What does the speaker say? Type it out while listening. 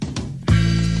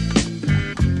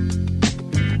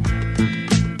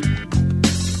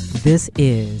This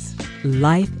is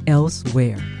Life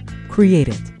Elsewhere,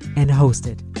 created and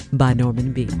hosted by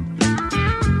Norman B.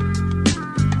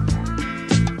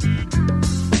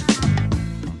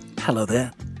 Hello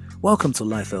there. Welcome to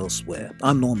Life Elsewhere.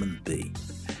 I'm Norman B.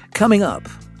 Coming up,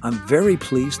 I'm very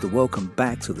pleased to welcome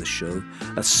back to the show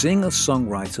a singer,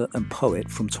 songwriter, and poet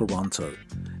from Toronto,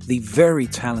 the very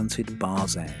talented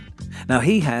Barzan. Now,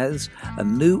 he has a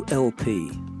new LP,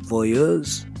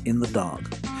 Voyeurs in the Dark,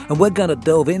 and we're going to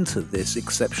delve into this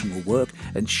exceptional work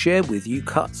and share with you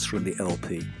cuts from the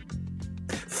LP.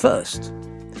 First,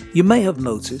 you may have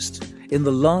noticed in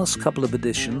the last couple of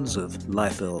editions of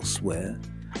Life Elsewhere,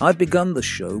 I've begun the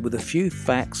show with a few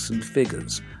facts and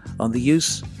figures on the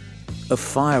use of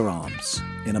firearms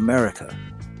in America.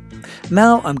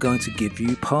 Now I'm going to give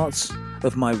you parts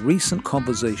of my recent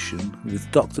conversation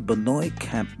with Dr. Benoit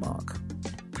Kampmark.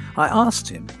 I asked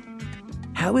him,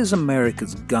 how is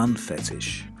America's gun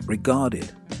fetish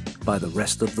regarded by the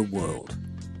rest of the world?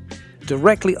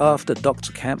 Directly after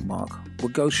Dr. Kampmark, we'll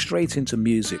go straight into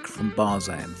music from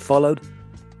Barzan, followed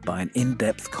by an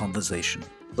in-depth conversation.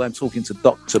 I'm talking to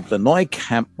Dr. Benoit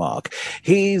Kampmark.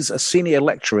 He's a senior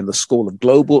lecturer in the School of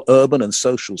Global, Urban and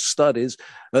Social Studies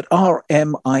at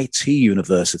RMIT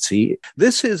University.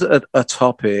 This is a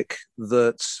topic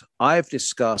that I've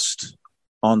discussed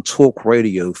on talk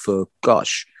radio for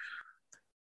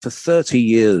 30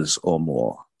 years or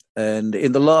more. And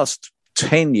in the last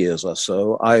 10 years or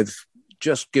so, I've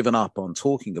just given up on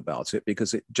talking about it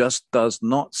because it just does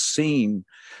not seem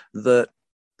that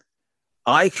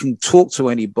I can talk to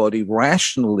anybody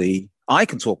rationally. I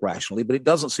can talk rationally, but it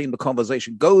doesn't seem the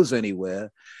conversation goes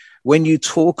anywhere when you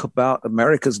talk about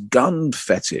America's gun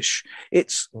fetish.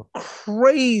 It's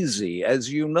crazy,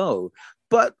 as you know,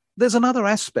 but there's another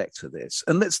aspect to this,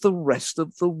 and that's the rest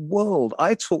of the world.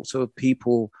 I talk to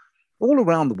people all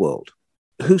around the world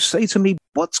who say to me,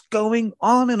 what's going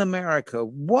on in America?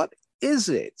 What is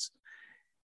it?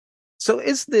 So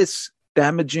is this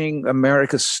damaging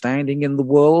America's standing in the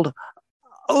world?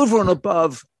 Over and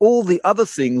above all the other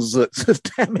things that have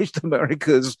damaged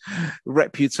America's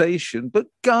reputation, but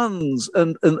guns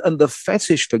and the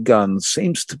fetish for guns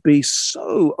seems to be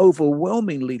so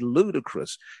overwhelmingly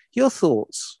ludicrous. Your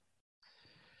thoughts?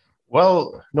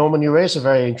 Well, Norman, you raise a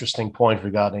very interesting point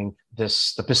regarding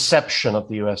the perception of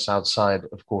the U.S. outside,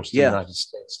 of course, the United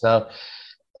States. Now,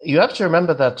 you have to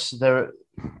remember that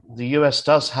the U.S.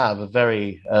 does have a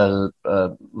very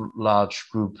large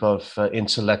group of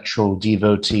intellectual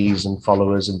devotees and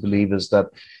followers and believers that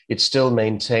it still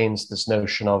maintains this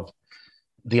notion of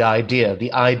the idea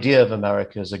of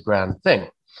America as a grand thing.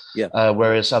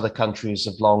 Whereas other countries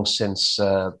have long since,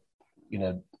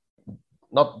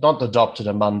 not adopted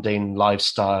a mundane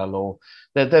lifestyle, or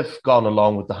they've gone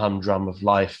along with the humdrum of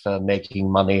life,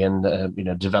 making money and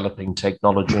developing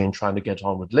technology and trying to get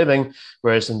on with living.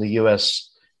 Whereas in the US,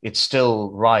 it's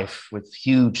still rife with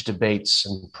huge debates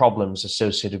and problems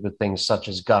associated with things such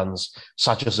as guns,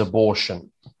 such as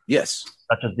abortion. Yes.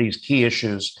 Such as these key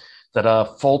issues that are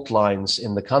fault lines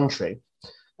in the country.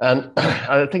 And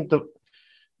I think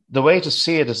the way to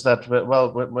see it is that,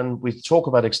 well, when we talk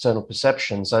about external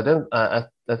perceptions, I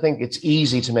think it's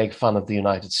easy to make fun of the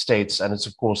United States, and it's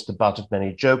of course the butt of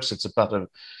many jokes. It's a butt of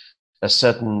a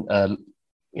certain,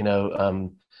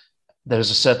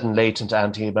 there's a certain latent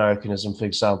anti-Americanism, for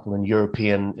example, in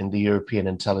the European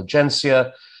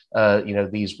intelligentsia.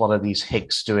 What are these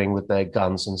hicks doing with their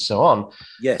guns and so on?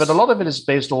 Yes. But a lot of it is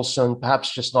based also on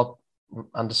perhaps just not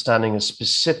understanding a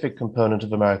specific component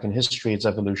of American history, its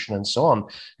evolution, and so on.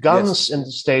 Guns in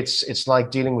the States, it's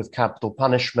like dealing with capital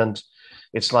punishment.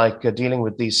 It's like dealing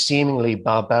with these seemingly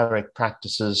barbaric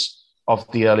practices of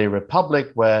the early republic,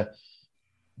 where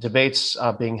debates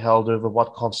are being held over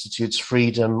what constitutes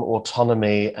freedom,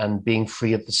 autonomy, and being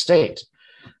free of the state.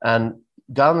 And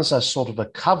guns are sort of a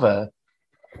cover.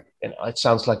 It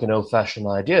sounds like an old-fashioned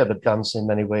idea, but guns in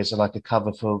many ways are like a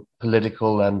cover for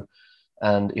political and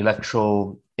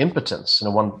electoral impotence.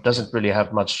 One doesn't really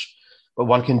have much, but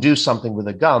one can do something with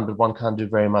a gun, but one can't do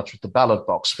very much with the ballot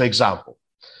box, for example.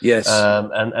 Yes.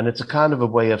 And it's a kind of a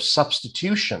way of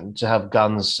substitution to have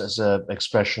guns as an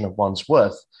expression of one's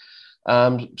worth.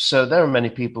 So there are many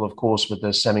people, of course, with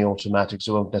their semi-automatics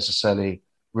who won't necessarily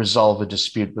resolve a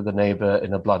dispute with a neighbor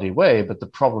in a bloody way. But the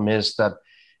problem is that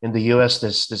in the US,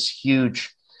 there's this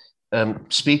huge,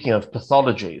 speaking of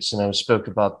pathologies, I spoke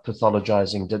about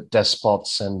pathologizing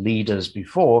despots and leaders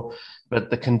before, but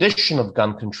the condition of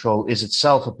gun control is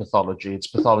itself a pathology.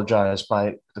 It's pathologized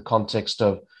by the context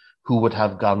of who would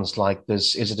have guns like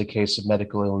this? Is it a case of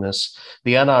medical illness?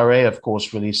 The NRA, of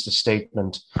course, released a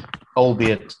statement,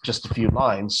 albeit just a few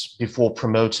lines, before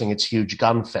promoting its huge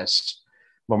gun fest,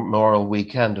 Memorial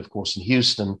Weekend, of course, in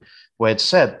Houston, where it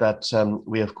said that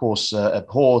we, of course,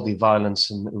 abhor the violence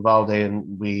in Uvalde,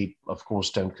 and we, of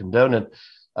course, don't condone it.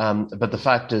 But the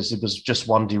fact is, it was just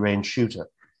one deranged shooter.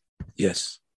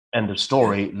 Yes. End of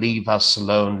story. Yeah. Leave us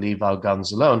alone. Leave our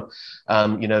guns alone.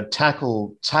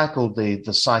 Tackle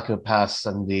the psychopath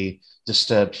and the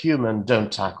disturbed human.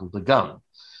 Don't tackle the gun.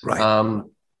 Right.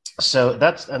 So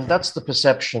that's the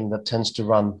perception that tends to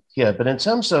run here. But in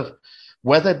terms of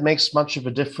whether it makes much of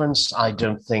a difference, I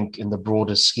don't think in the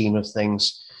broader scheme of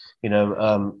things,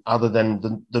 other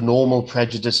than the normal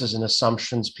prejudices and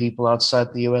assumptions people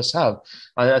outside the US have.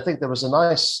 I think there was a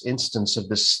nice instance of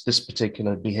this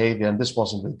particular behavior, and this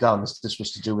wasn't with guns. This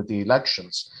was to do with the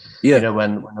elections. Yeah.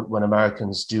 When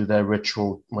Americans do their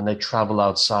ritual, when they travel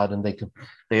outside and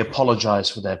they apologize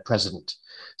for their president.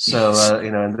 So,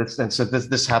 yes. So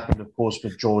this happened, of course,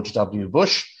 with George W.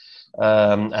 Bush.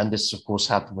 And this, of course,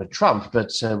 happened with Trump.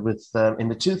 But in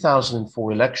the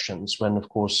 2004 elections, when, of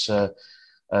course,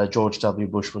 George W.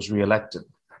 Bush was reelected,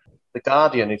 The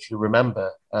Guardian, if you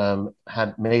remember,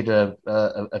 had made a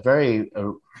very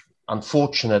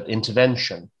unfortunate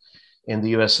intervention in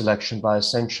the US election by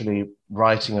essentially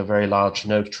writing a very large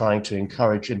note trying to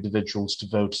encourage individuals to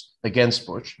vote against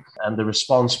Bush. And the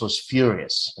response was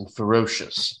furious and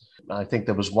ferocious. I think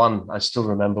there was I still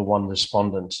remember one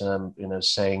respondent,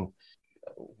 saying,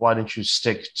 why don't you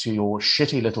stick to your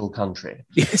shitty little country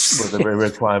with the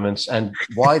requirements? And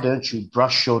why don't you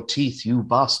brush your teeth, you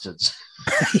bastards?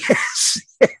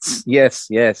 Yes.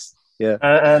 Yeah.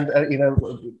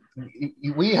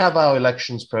 We have our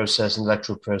elections process and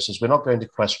electoral process. We're not going to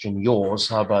question yours.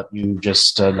 How about you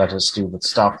just let us do the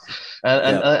stuff?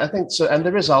 I think so. And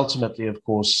there is ultimately, of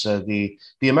course, the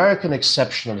American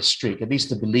exceptionalist streak, at least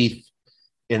the belief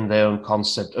in their own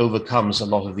concept, overcomes a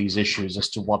lot of these issues as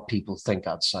to what people think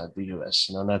outside the US.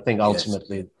 And I think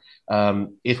ultimately,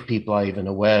 if people are even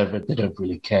aware of it, they don't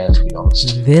really care, to be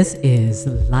honest. This is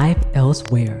Life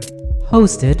Elsewhere,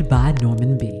 hosted by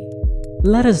Norman B.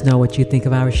 Let us know what you think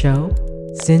of our show.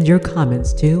 Send your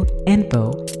comments to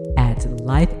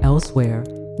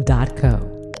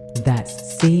info@lifeelsewhere.co.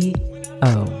 That's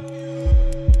CO.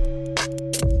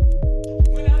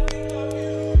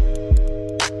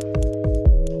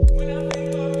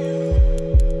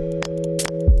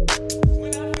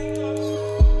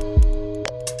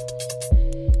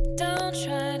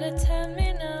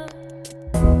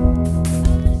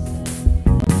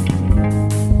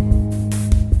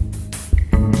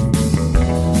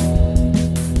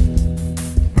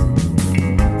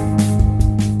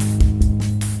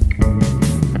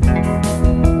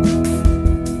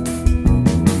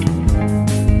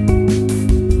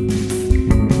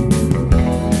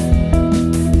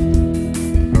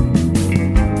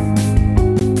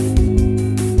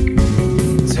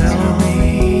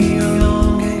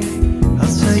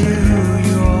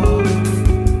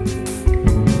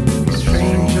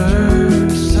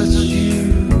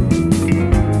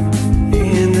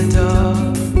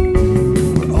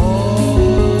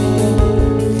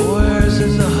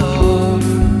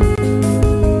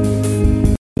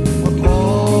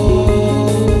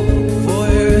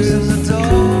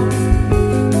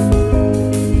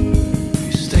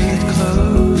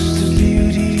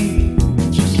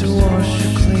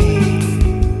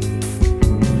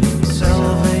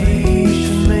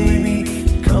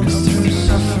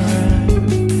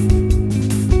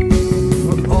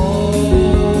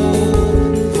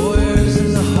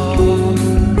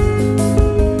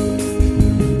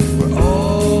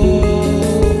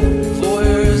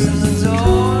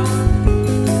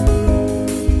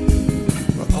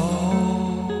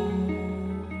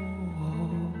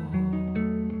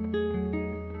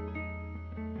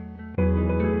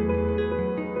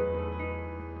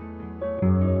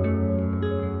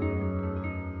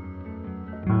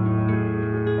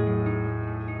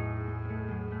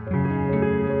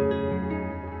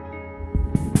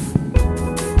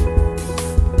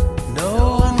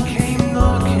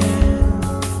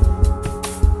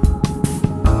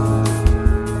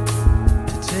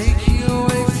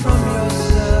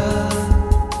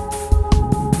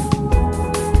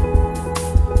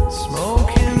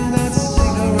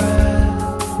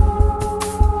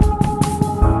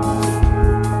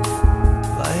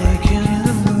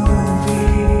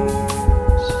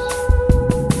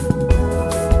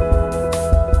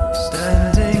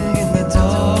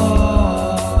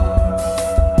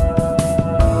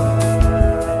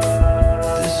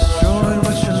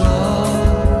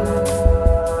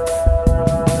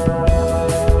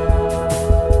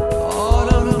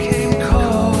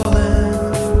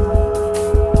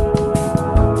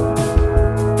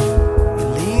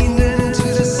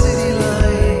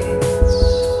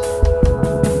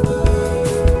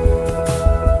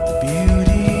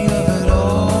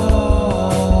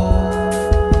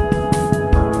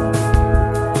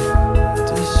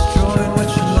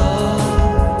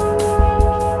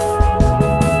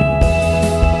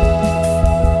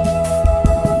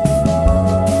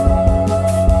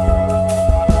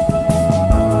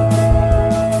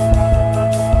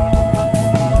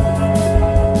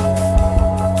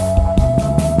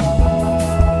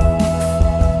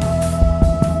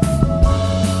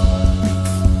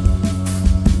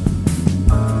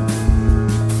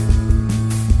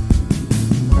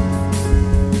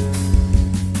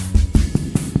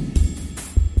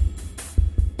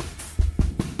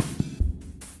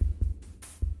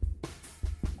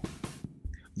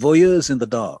 Voyeurs in the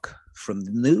Dark from the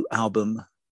new album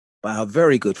by our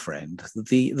very good friend,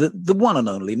 the one and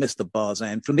only Mr.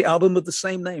 Barzan, from the album of the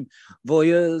same name,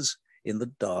 Voyeurs in the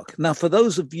Dark. Now, for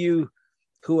those of you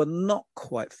who are not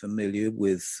quite familiar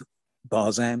with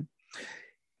Barzan,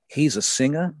 he's a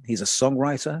singer, he's a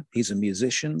songwriter, he's a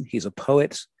musician, he's a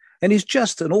poet, and he's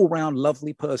just an all-round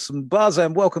lovely person.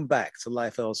 Barzan, welcome back to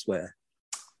Life Elsewhere.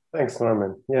 Thanks,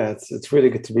 Norman. Yeah, it's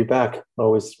really good to be back.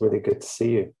 Always really good to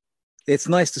see you. It's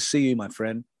nice to see you, my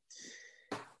friend.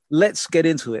 Let's get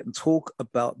into it and talk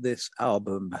about this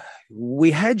album.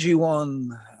 We had you on,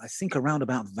 I think, around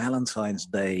about Valentine's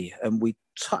Day, and we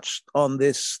touched on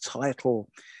this title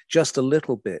just a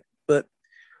little bit, but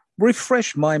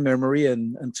refresh my memory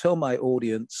and tell my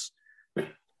audience,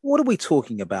 what are we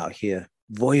talking about here?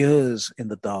 Voyeurs in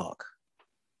the Dark.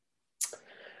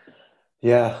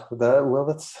 Yeah,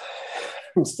 that's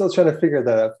I'm still trying to figure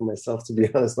that out for myself, to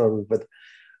be honest, Norman, but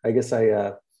I guess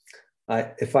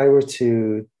if I were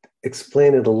to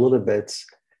explain it a little bit,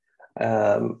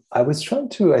 I was trying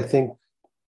to, I think,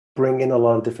 bring in a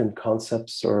lot of different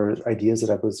concepts or ideas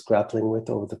that I was grappling with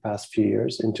over the past few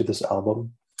years into this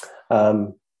album.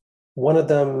 One of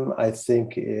them, I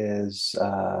think, is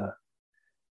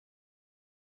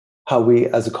how we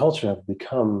as a culture have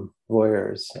become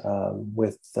voyeurs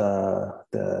with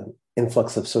the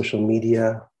influx of social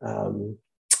media,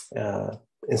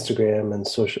 Instagram and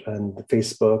social and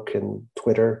Facebook and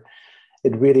Twitter.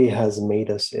 It really has made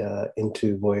us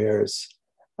into voyeurs.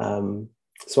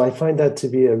 So I find that to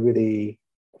be a really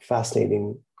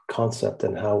fascinating concept,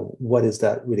 and what is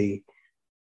that really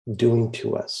doing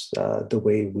to us, the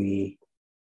way we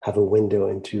have a window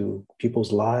into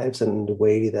people's lives and the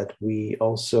way that we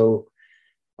also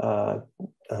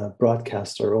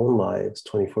broadcast our own lives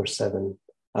 24/7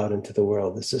 out into the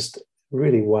world. It's just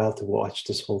really wild to watch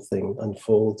this whole thing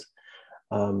unfold.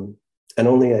 And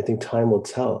only I think time will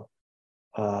tell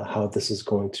how this is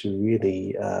going to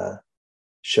really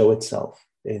show itself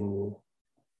in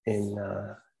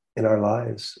our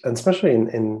lives, and especially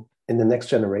in the next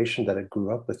generation that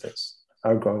grew up with this,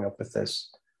 are growing up with this,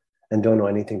 and don't know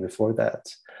anything before that.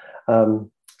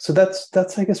 So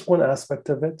that's I guess one aspect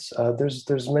of it.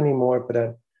 There's many more,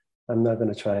 but I'm not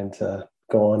going to try and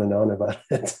go on and on about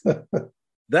it.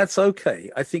 That's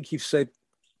okay. I think you've said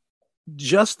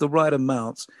just the right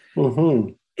amount. Mm-hmm.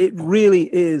 It really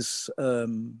is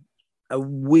a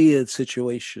weird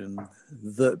situation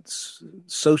that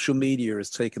social media has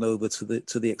taken over to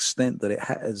the extent that it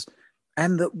has,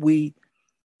 and that we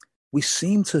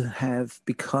seem to have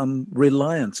become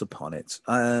reliant upon it.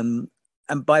 And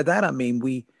by that I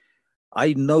mean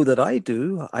I know that I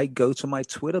do. I go to my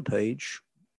Twitter page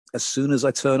as soon as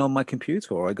I turn on my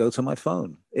computer, or I go to my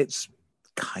phone. It's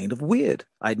kind of weird.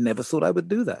 I'd never thought I would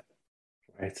do that.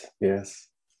 Right. Yes.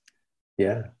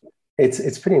 Yeah.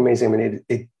 It's pretty amazing. I mean,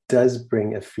 it does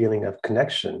bring a feeling of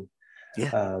connection.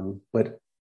 Yeah. But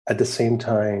at the same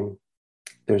time,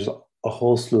 there's a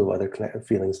whole slew of other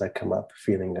feelings that come up,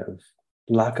 feeling of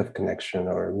lack of connection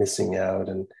or missing out.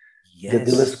 And yes.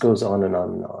 the list goes on and on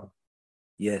and on.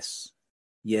 Yes.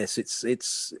 Yes,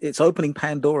 it's opening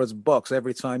Pandora's box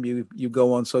every time you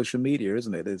go on social media,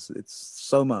 isn't it? It's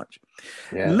so much.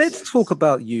 Yes. Let's talk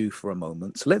about you for a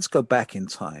moment. Let's go back in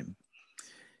time.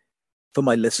 For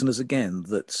my listeners again,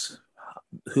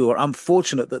 who are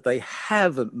unfortunate that they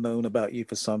haven't known about you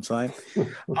for some time,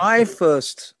 I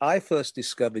first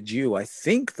discovered you. I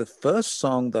think the first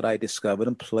song that I discovered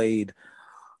and played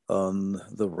on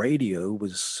the radio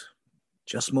was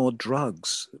Just More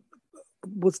Drugs.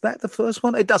 Was that the first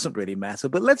one? It doesn't really matter,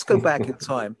 but let's go back in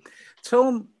time.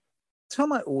 Tell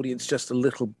my audience just a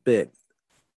little bit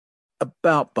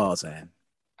about Barzan.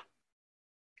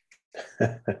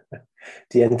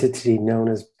 The entity known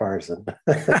as Barzan.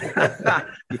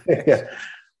 Yeah.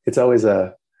 It's always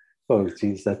oh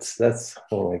geez, that's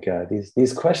oh my God,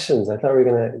 these questions. I thought we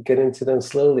were gonna get into them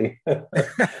slowly.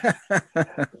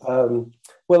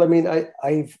 Well, I mean,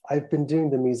 I've been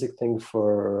doing the music thing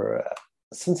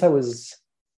since I was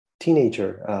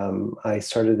teenager. I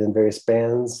started in various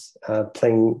bands,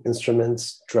 playing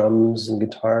instruments, drums and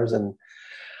guitars. And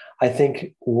I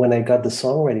think when I got the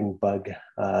songwriting bug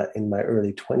in my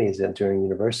early 20s and during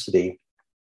university,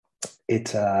 it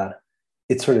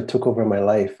sort of took over my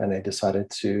life, and I decided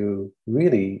to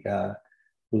really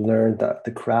learn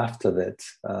the craft of it.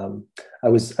 I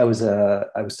was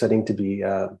studying to be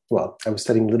I was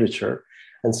studying literature.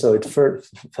 And so it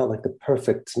felt like the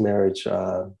perfect marriage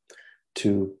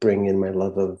to bring in my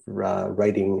love of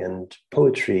writing and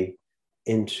poetry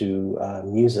into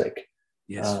music.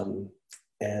 Yes.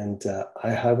 And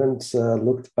I haven't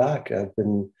looked back. I've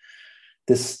been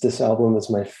this album is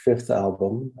my fifth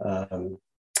album,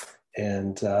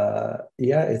 and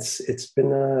yeah, it's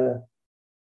been a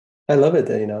I love it.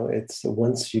 You know, it's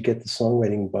once you get the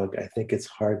songwriting bug, I think it's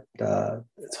hard.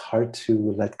 It's hard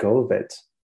to let go of it.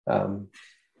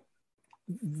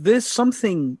 There's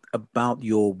something about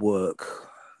your work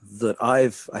that I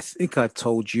think I've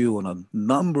told you on a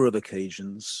number of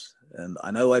occasions, and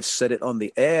I know I've said it on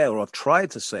the air, or I've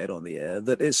tried to say it on the air,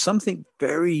 that it's something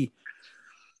very,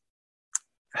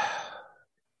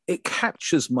 it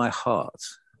captures my heart.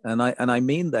 And I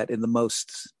mean that in the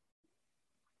most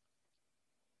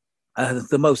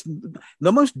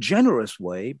generous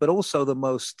way, but also the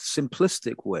most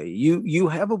simplistic way. You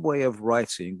have a way of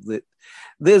writing that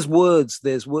there's words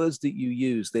that you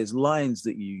use, there's lines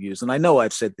that you use, and I know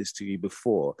I've said this to you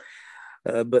before,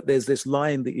 but there's this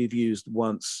line that you've used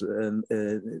once, and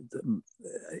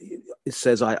it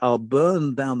says, "I'll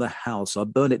burn down the house, I'll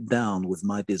burn it down with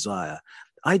my desire."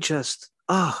 I just,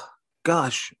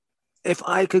 gosh, if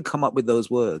I could come up with those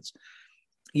words.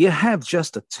 You have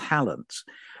just a talent.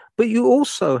 But you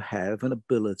also have an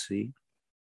ability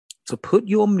to put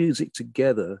your music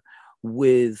together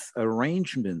with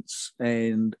arrangements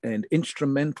and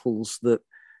instrumentals that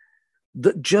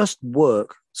just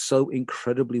work so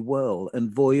incredibly well.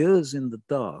 And Voyeurs in the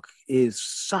Dark is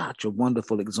such a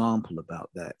wonderful example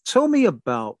about that. Tell me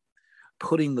about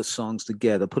putting the songs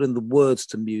together, putting the words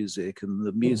to music and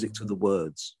the music to the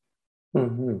words.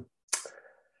 Mm-hmm.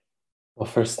 Well,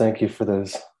 first, thank you for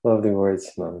those lovely words,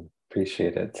 Mom.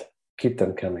 Appreciate it. Keep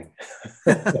them coming.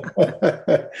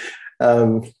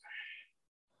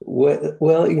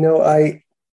 Well, you know, I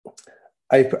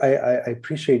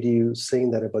appreciate you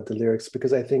saying that about the lyrics,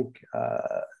 because I think,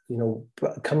 you know,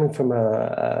 coming from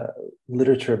a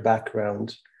literature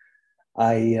background,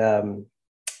 you know,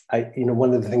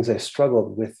 one of the things I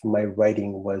struggled with my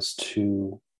writing was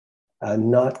to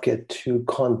not get too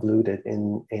convoluted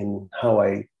in how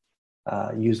I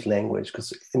use language,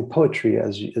 because in poetry,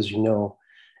 as you know,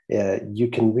 you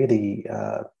can really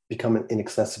become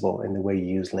inaccessible in the way you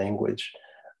use language.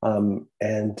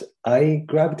 And I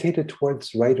gravitated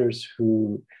towards writers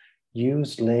who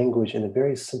use language in a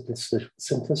very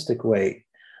simplistic way.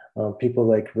 People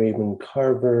like Raymond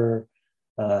Carver,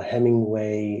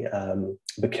 Hemingway,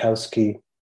 Bukowski.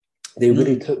 They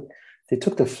really took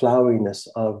the floweriness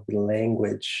of the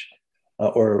language,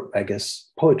 or I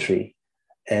guess poetry,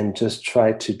 and just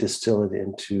try to distill it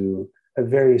into a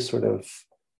very sort of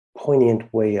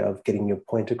poignant way of getting your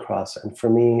point across. And for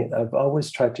me, I've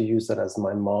always tried to use that as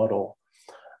my model.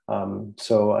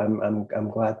 So I'm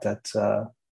glad that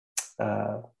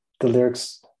the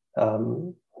lyrics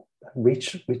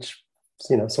reach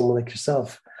you know, someone like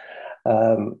yourself.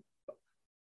 On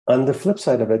the flip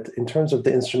side of it, in terms of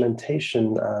the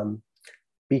instrumentation,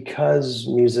 because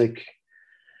music,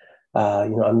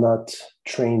 you know, I'm not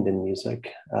trained in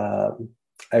music.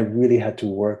 I really had to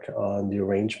work on the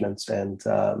arrangements, and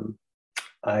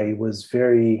I was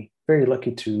very, very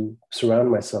lucky to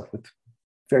surround myself with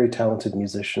very talented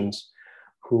musicians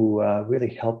who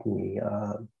really helped me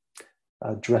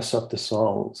dress up the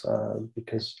songs,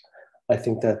 because I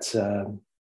think that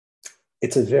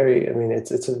it's a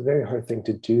very hard thing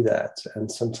to do that,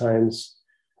 and sometimes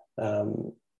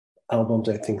albums,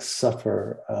 I think,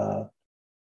 suffer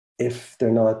if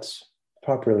they're not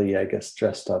properly, I guess,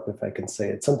 dressed up, if I can say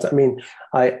it. Sometimes, I mean,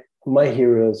 my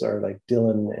heroes are like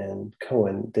Dylan and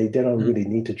Cohen. They don't really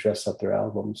need to dress up their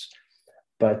albums,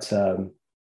 but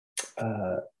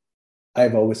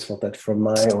I've always felt that for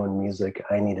my own music,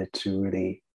 I needed to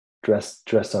really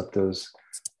dress up those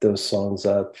songs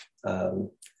up.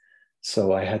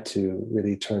 So I had to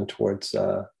really turn towards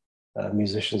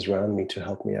musicians around me to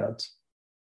help me out.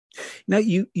 Now,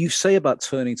 you say about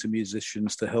turning to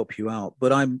musicians to help you out,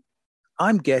 but I'm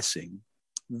guessing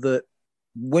that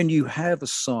when you have a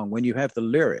song, when you have the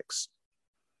lyrics,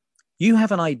 you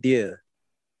have an idea.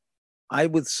 I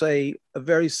would say a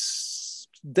very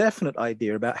definite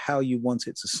idea about how you want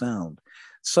it to sound.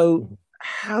 So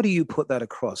how do you put that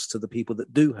across to the people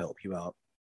that do help you out?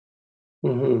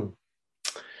 Mm-hmm.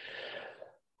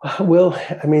 Well,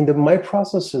 I mean, my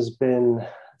process has been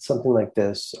something like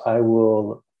this. I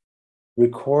will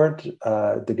record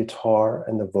the guitar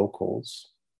and the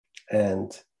vocals,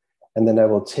 and then I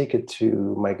will take it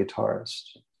to my guitarist,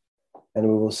 and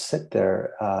we will sit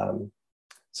there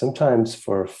sometimes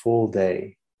for a full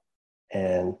day,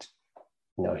 and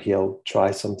you know, he'll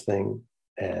try something,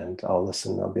 and I'll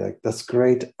listen. I'll be like, "That's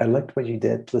great. I liked what you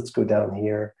did. Let's go down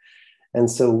here." And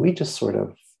so we just sort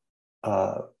of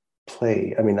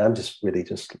play. I mean, I'm just really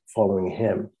just following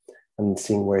him and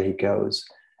seeing where he goes.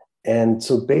 And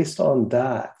so based on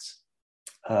that,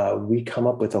 we come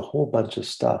up with a whole bunch of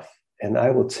stuff, and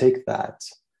I will take that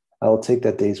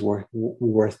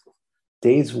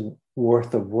day's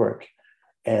worth of work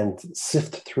and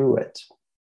sift through it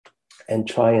and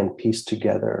try and piece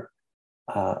together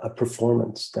a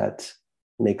performance that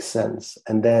makes sense.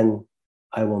 And then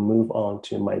I will move on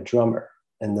to my drummer,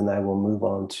 and then I will move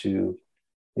on to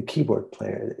the keyboard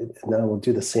player, and I will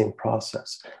do the same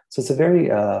process. So it's a very,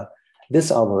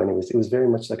 this album anyways, it was very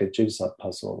much like a jigsaw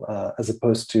puzzle, as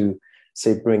opposed to,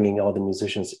 say, bringing all the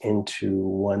musicians into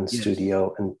one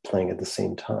studio and playing at the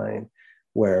same time,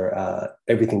 where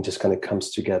everything just kind of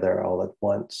comes together all at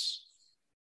once.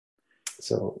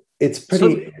 So it's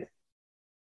pretty... So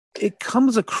it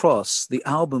comes across, the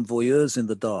album Voyeurs in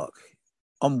the Dark.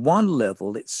 On one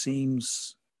level, it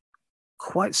seems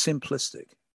quite simplistic.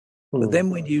 But then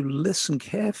when you listen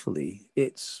carefully,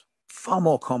 it's far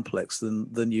more complex than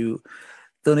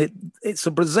it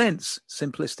presents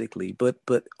simplistically.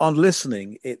 But on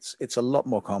listening, it's a lot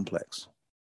more complex.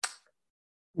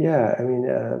 Yeah, I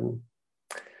mean,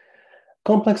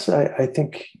 complex. I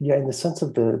think, in the sense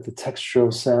of the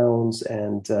textural sounds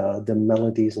and the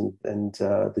melodies and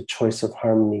the choice of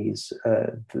harmonies,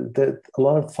 a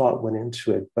lot of thought went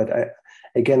into it. But I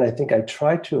think I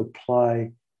tried to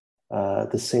apply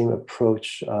the same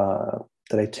approach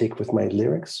that I take with my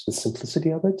lyrics, the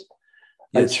simplicity of it.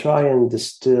 Yes. I try and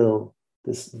distill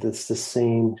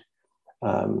the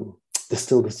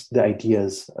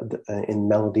ideas in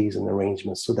melodies and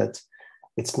arrangements, so that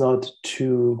it's not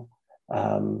too,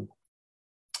 you're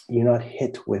not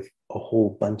hit with a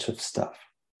whole bunch of stuff,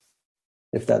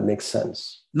 if that makes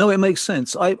sense. No, it makes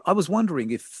sense. I was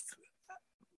wondering if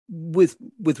with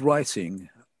writing,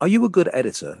 are you a good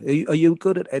editor? Are you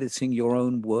good at editing your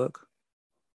own work?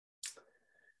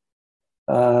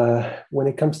 When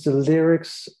it comes to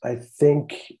lyrics, I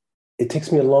think it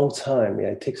takes me a long time. Yeah,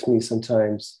 it takes me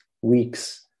sometimes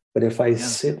weeks. But if I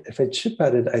chip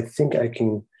at it, I think I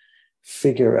can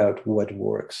figure out what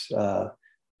works.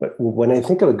 But when I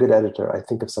think of a good editor, I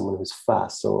think of someone who's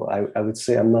fast. So I would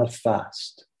say I'm not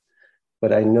fast,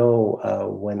 but I know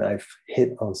when I've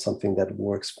hit on something that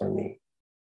works for me.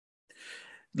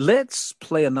 Let's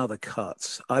play another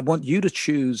cut. I want you to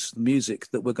choose music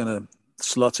that we're going to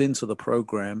slot into the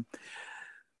program.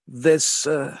 There's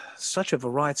such a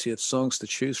variety of songs to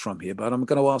choose from here, but I'm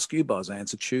going to ask you, Barzan,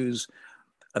 to choose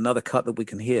another cut that we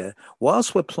can hear.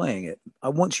 Whilst we're playing it, I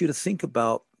want you to think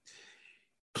about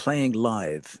playing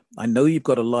live. I know you've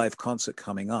got a live concert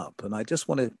coming up, and I just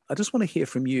want to hear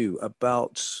from you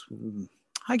about,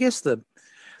 I guess, the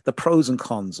pros and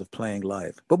cons of playing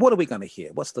live. But what are we going to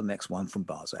hear? What's the next one from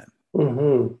Barzan?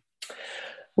 Mm-hmm.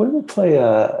 Why don't we play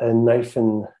a Knife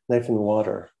in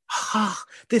Water?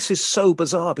 This is so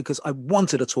bizarre because I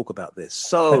wanted to talk about this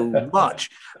so much.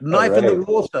 Knife in the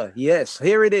Water. Yes,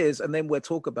 here it is. And then we'll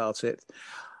talk about it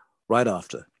right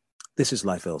after. This is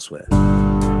Life Elsewhere.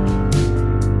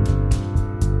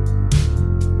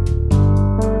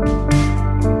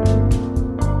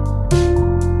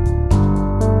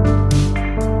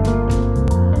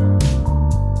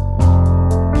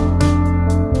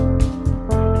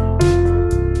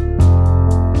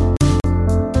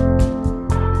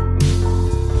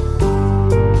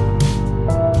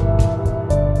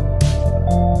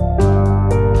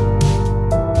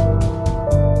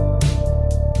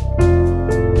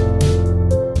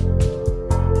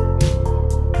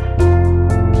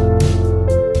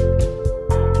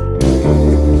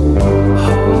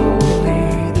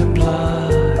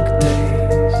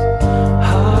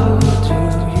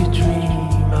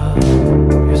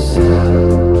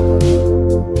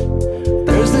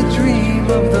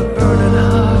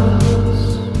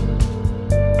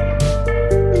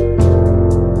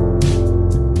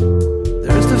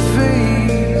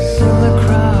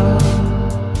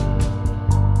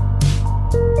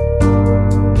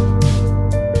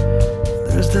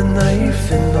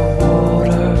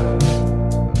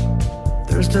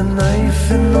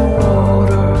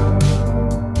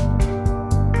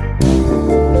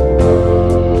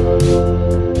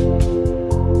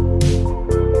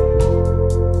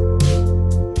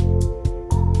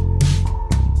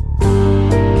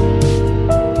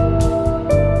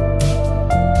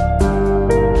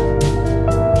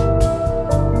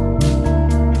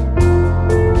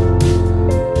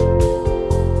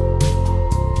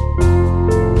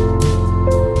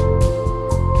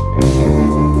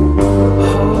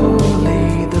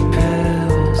 Holy, the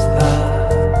pills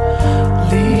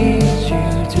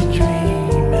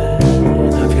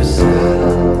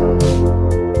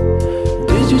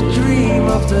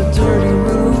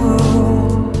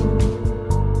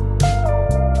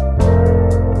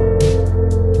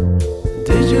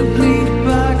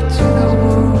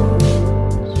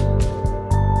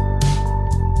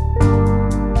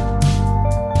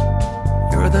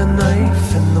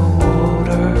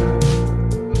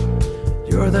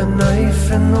a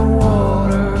knife in the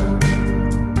water.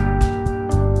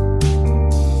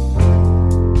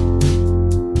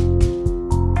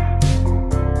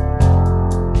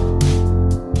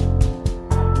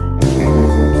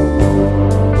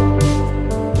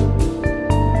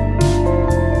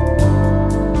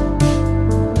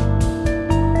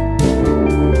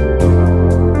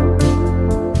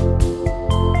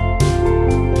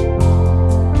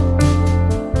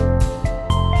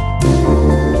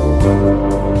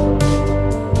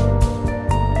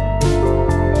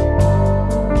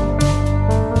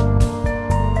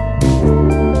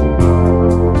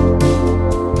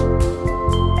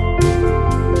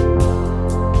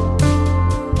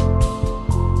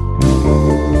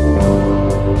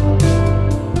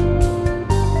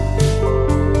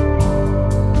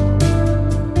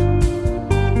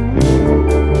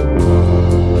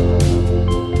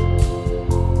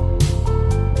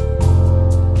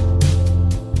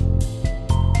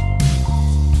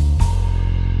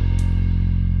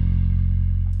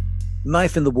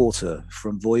 Knife in the Water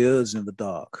from Voyeurs in the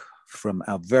Dark from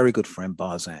our very good friend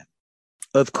Barzan.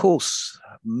 Of course,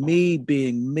 me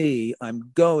being me,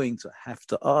 I'm going to have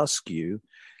to ask you,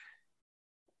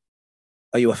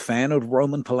 are you a fan of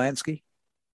Roman Polanski?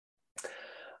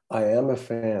 I am a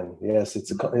fan. Yes, I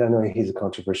know he's a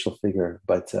controversial figure,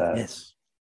 but yes,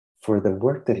 for the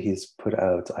work that he's put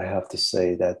out, I have to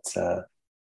say that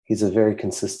he's a very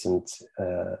consistent,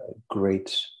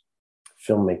 great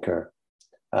filmmaker.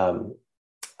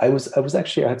 I was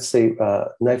actually, I had to say,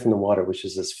 Knife in the Water, which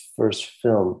is his first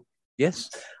film. Yes,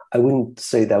 I wouldn't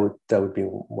say that would be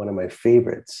one of my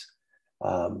favorites,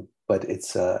 but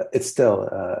it's still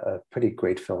a pretty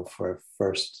great film for a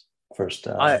first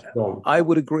film. I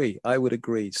would agree. I would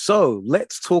agree. So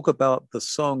let's talk about the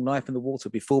song "Knife in the Water"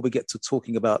 before we get to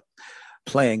talking about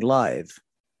playing live.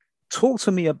 Talk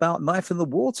to me about "Knife in the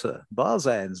Water,"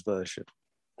 Barzan's version.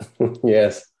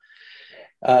 Yes.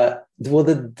 Well,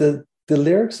 the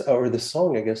lyrics or the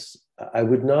song, I guess, I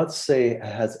would not say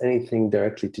has anything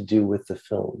directly to do with the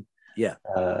film. Yeah.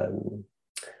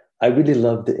 I really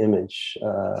love the image,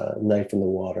 Knife in the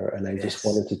Water, and I just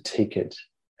wanted to take it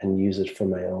and use it for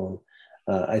my own.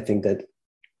 I think that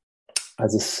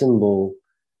as a symbol,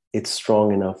 it's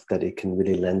strong enough that it can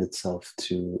really lend itself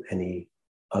to any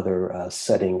other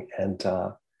setting. And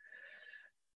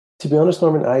to be honest,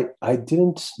 Norman, I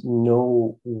didn't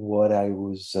know what I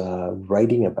was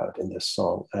writing about in this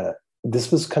song.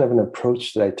 This was kind of an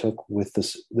approach that I took with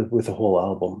the whole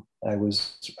album. I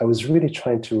was really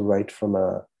trying to write from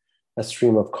a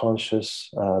stream of conscious,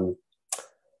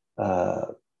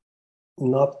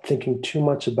 not thinking too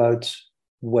much about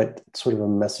what sort of a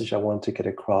message I wanted to get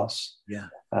across. Yeah.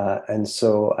 And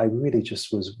so I really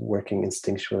just was working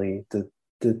instinctually.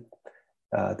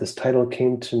 This title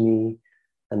came to me,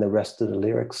 and the rest of the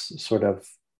lyrics sort of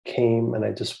came, and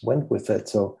I just went with it.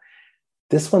 So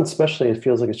this one especially, it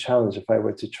feels like a challenge. If I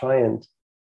were to try and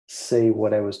say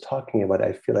what I was talking about,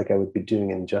 I feel like I would be doing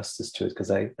injustice to it because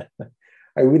I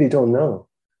really don't know.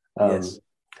 Yes.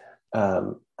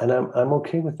 And I'm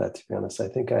okay with that, to be honest. I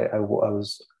think it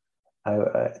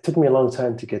took me a long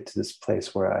time to get to this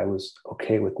place where I was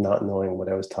okay with not knowing what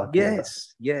I was talking about.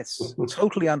 Yes,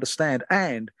 totally understand.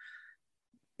 And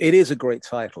it is a great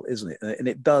title, isn't it? And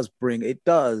it does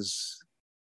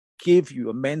give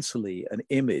you mentally an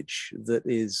image that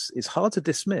is hard to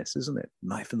dismiss, isn't it?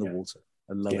 Knife in the Water.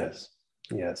 I love it.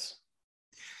 Yes.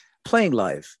 Playing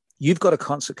live. You've got a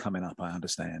concert coming up, I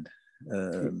understand.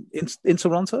 In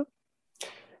Toronto?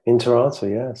 In Toronto,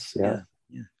 yes. Yeah.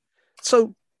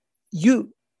 So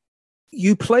you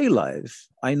play live,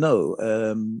 I know,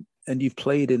 and you've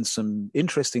played in some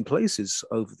interesting places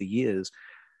over the years.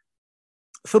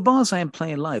 For Barzan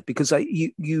playing live, because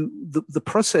the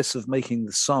process of making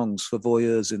the songs for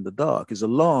Voyeurs in the Dark is a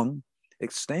long,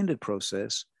 extended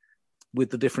process with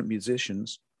the different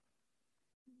musicians.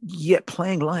 Yet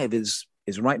playing live is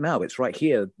right now. It's right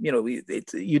here. You know,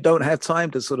 you don't have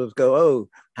time to sort of go, oh,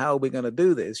 how are we going to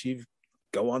do this? You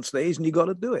go on stage and you got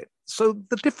to do it. So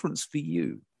the difference for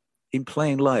you in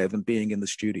playing live and being in the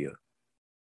studio.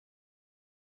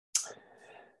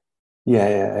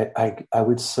 Yeah, I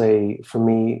would say for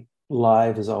me,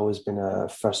 live has always been a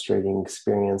frustrating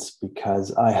experience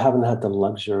because I haven't had the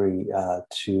luxury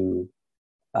to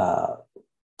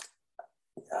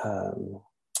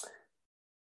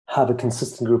have a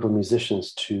consistent group of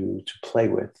musicians to play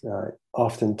with.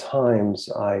 Oftentimes,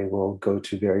 I will go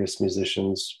to various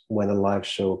musicians when a live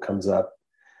show comes up,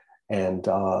 and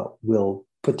we'll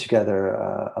put together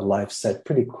a live set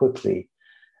pretty quickly.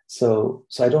 So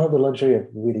I don't have the luxury of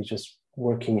really just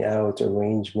working out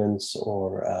arrangements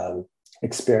or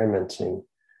experimenting.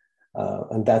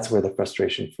 And that's where the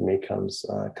frustration for me comes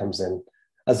in,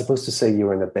 as opposed to say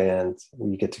you're in a band where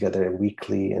you get together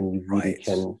weekly and you really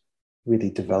can really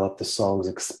develop the songs,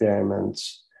 experiment.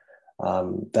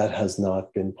 That has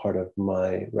not been part of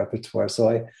my repertoire.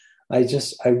 So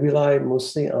I rely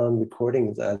mostly on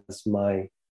recordings as my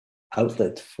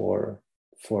outlet for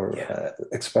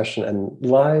expression, and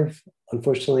live,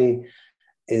 unfortunately,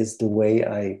 is the way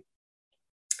I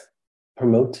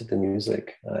promote the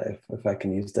music, if I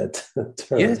can use that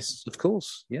term. Yes, of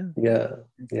course. Yeah.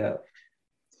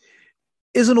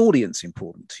 Is an audience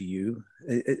important to you?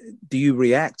 Do you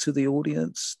react to the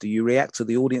audience? Do you react to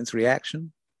the audience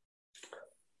reaction?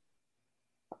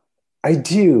 I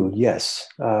do, yes.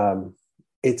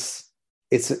 It's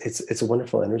a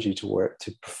wonderful energy to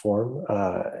perform.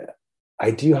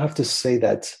 I do have to say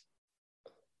that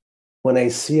when I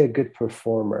see a good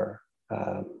performer,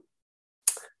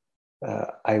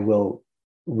 I will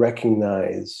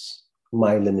recognize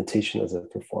my limitation as a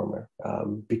performer,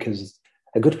 because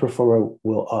a good performer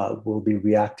will be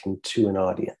reacting to an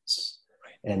audience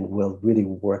and will really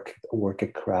work a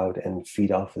crowd and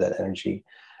feed off of that energy.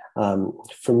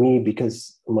 For me,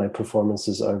 because my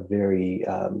performances are very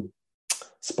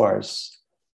sparse,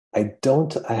 I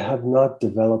have not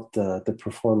developed the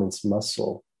performance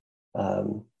muscle.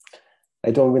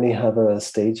 I don't really have a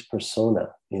stage persona,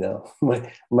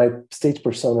 my stage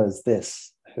persona is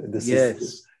this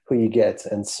is who you get.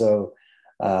 And so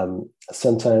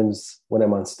sometimes when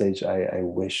I'm on stage, I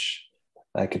wish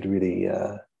I could really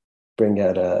bring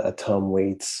out a Tom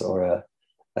Waits or a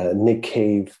Nick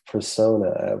Cave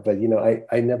persona, but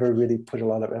I never really put a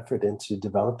lot of effort into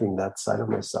developing that side of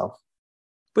myself.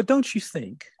 But don't you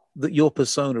think that your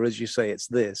persona, as you say,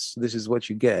 this is what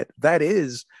you get? That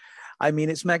is,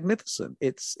 it's magnificent.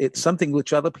 It's something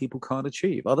which other people can't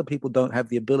achieve. Other people don't have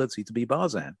the ability to be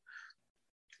Barzan.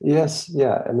 Yes,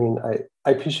 yeah. I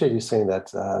appreciate you saying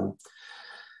that.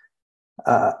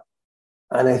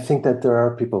 And I think that there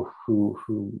are people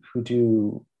who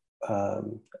do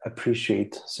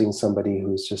appreciate seeing somebody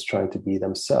who's just trying to be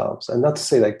themselves. And not to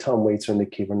say like Tom Waits or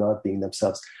Nick Cave are not being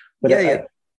themselves, but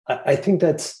I think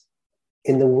that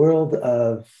in the world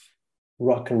of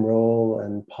rock and roll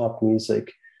and pop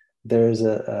music, there's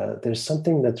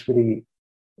something that's really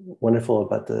wonderful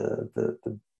about the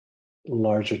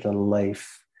larger than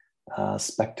life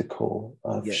spectacle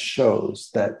of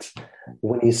shows, that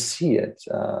when you see it,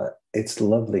 it's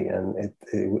lovely, and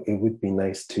it would be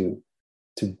nice to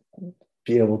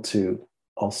be able to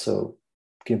also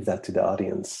give that to the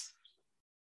audience.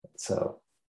 So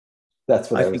that's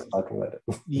what I was talking about.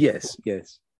 Yes.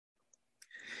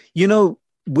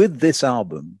 With this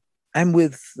album and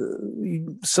with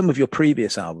some of your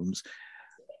previous albums,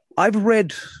 I've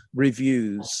read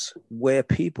reviews where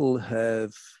people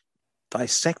have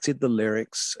dissected the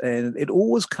lyrics, and it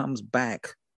always comes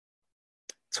back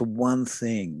to one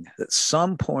thing. At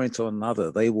some point or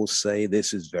another, they will say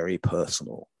this is very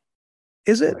personal.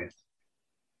 Is it? Right.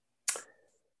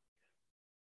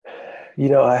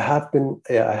 I have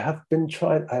been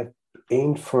trying. I've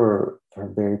aimed for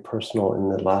very personal in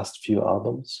the last few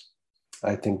albums.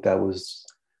 I think that was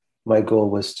my goal,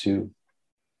 was to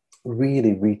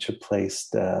really reach a place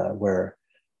where,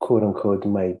 quote unquote,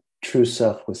 my true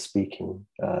self was speaking.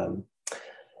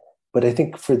 But I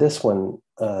think for this one,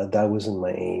 that wasn't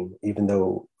my aim, even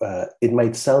though it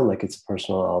might sound like it's a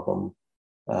personal album.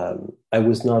 I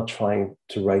was not trying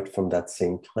to write from that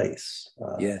same place.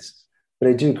 Yes. But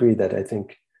I do agree that I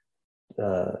think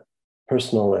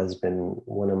personal has been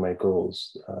one of my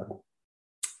goals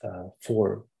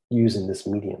for using this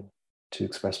medium to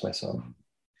express myself.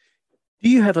 Do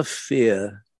you have a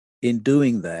fear in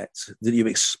doing that you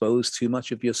expose too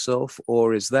much of yourself,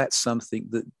 or is that something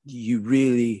that you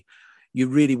really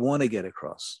want to get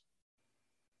across?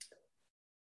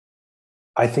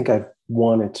 I think I've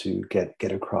wanted to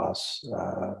get across,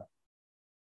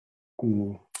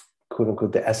 quote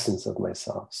unquote, the essence of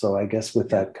myself. So I guess with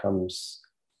that comes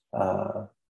a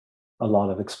lot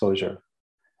of exposure.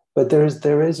 But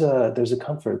there's a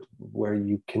comfort where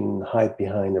you can hide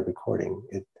behind a recording.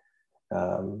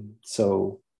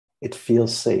 So it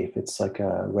feels safe. It's like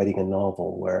writing a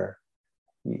novel where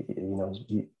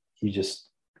you just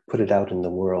put it out in the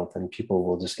world, and people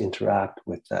will just interact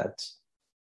with that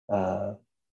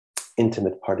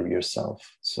intimate part of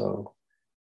yourself. So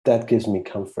that gives me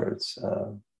comfort,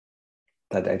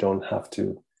 that I don't have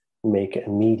to make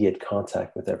immediate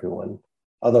contact with everyone.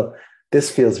 Although this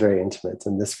feels very intimate,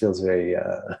 and this feels very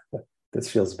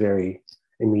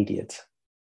immediate.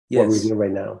 Yes. What we're doing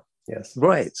right now. Yes.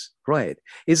 Right.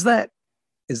 Is that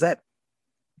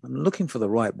I'm looking for the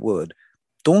right word.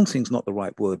 daunting's not the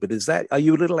right word, but are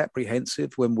you a little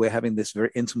apprehensive when we're having this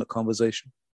very intimate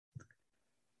conversation?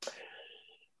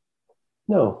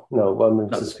 No. Well, I mean,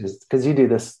 just because you do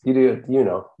this,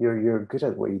 you're good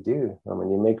at what you do. I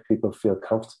mean, you make people feel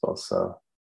comfortable. So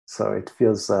it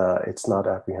feels, it's not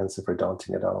apprehensive or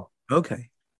daunting at all. Okay.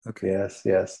 Yes.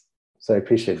 So I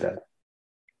appreciate that.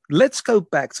 Let's go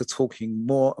back to talking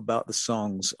more about the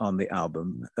songs on the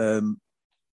album.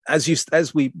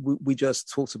 As we just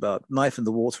talked about Knife in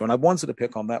the Water, and I wanted to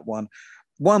pick on that one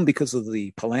because of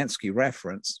the Polanski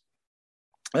reference,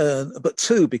 but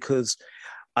two, because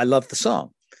I love the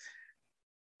song.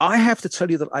 I have to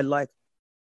tell you that I like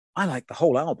the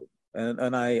whole album,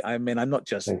 and I mean, I'm not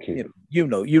just, I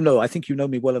think you know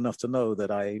me well enough to know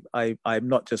that I'm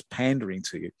not just pandering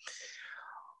to you.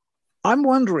 I'm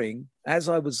wondering, as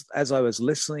I was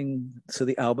listening to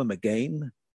the album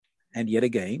again and yet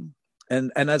again,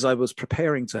 and as I was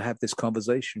preparing to have this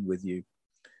conversation with you,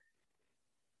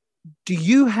 do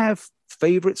you have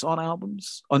favorites on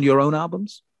your own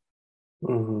albums?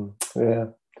 Mm-hmm. Yeah.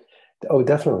 Oh,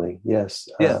 definitely. Yes.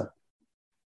 Yeah.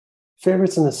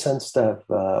 Favorites in the sense that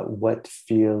what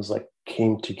feels like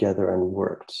came together and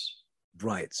worked.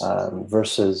 Right.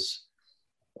 Versus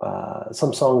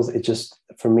some songs, it just,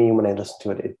 for me, when I listen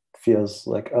to it, it feels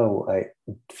like, it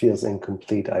feels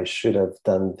incomplete. I should have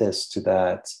done this to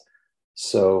that.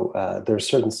 So there are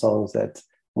certain songs that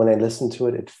when I listen to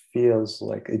it, it feels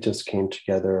like it just came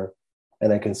together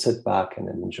and I can sit back and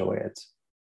enjoy it.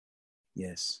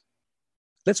 Yes.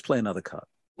 Let's play another cut.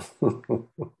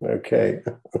 Okay.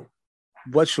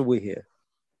 What shall we hear?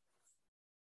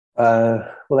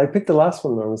 Well, I picked the last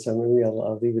one, Norman, so maybe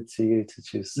I'll leave it to you to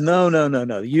choose. No.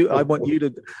 I want you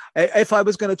to. If I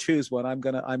was going to choose one,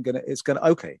 It's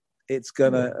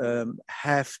gonna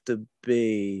have to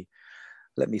be.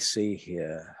 Let me see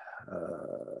here.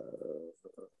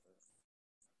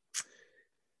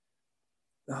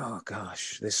 Oh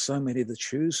gosh, there's so many to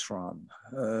choose from.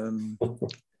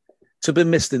 To Be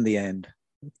Missed in the End.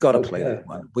 Got to play that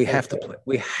one. We have to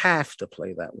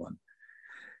play that one.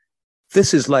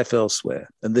 This is Life Elsewhere,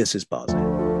 and this is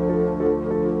Barzan.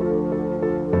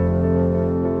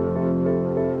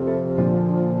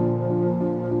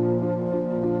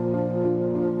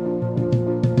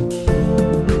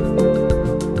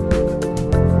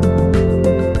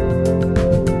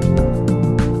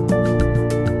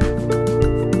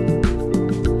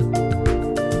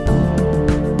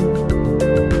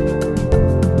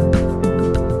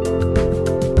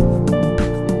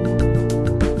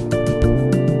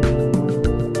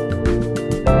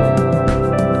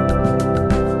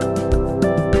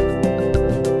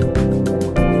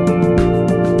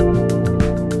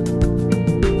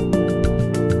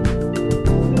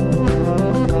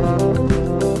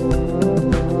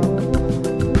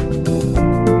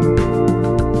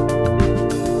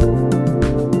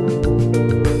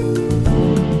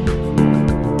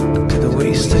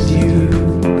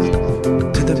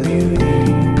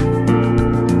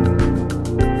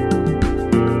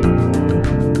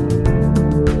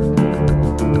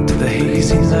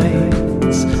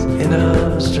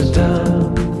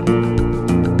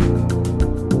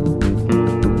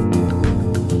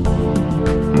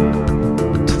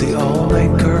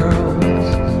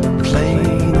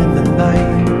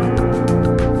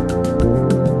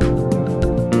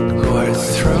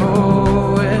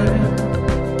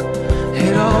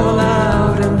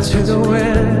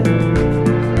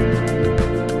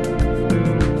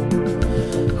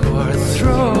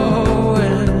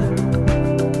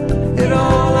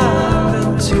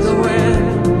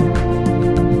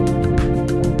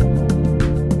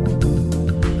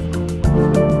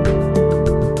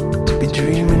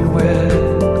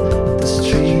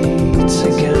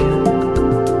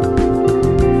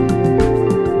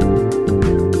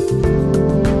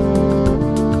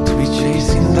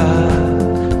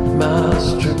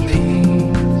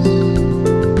 Masterpiece.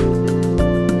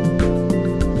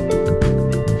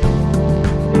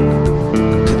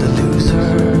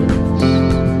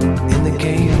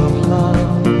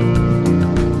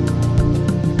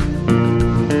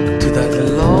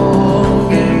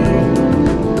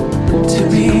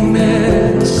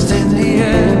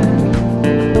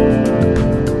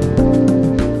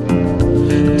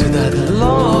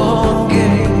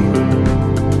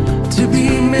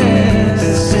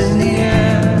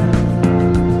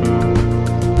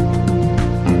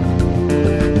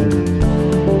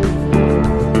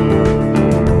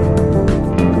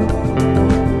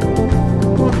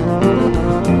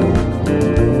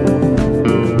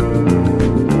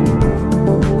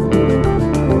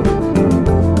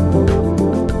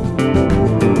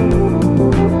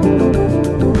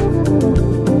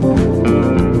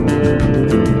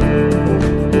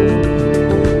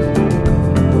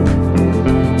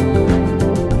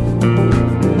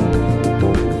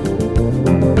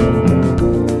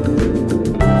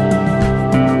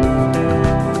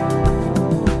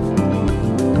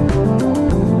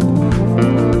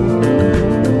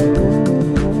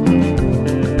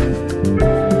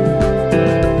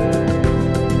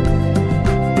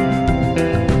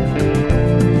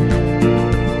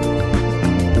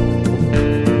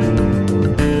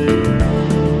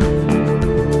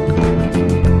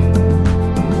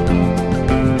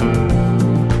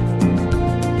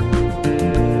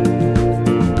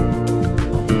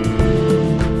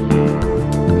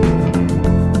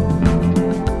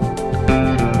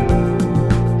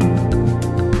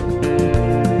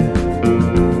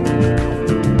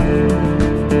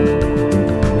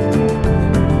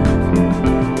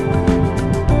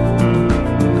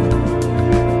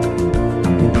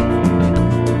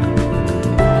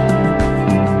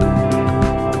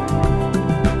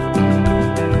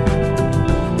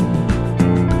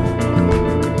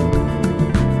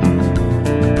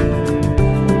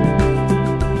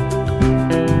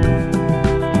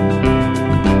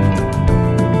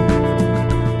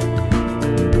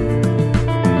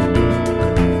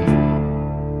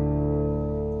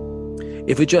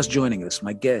 If you're just joining us,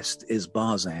 my guest is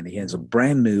Barzan. He has a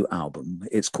brand new album.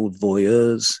 It's called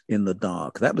Voyeurs in the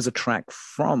Dark. That was a track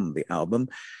from the album,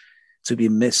 To Be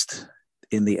Missed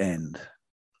in the End.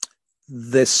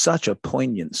 There's such a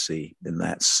poignancy in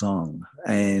that song.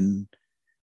 And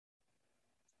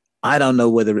I don't know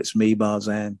whether it's me,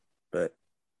 Barzan, but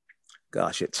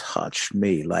gosh, it touched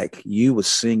me. Like you were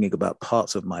singing about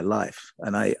parts of my life.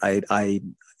 And I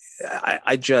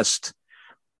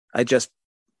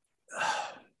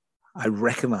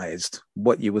recognized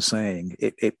what you were saying.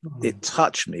 It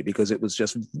touched me because it was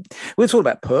just, we're talking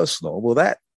about personal. Well,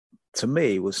 that to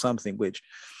me was something which,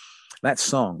 that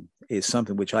song is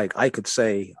something which I could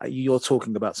say, you're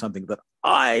talking about something that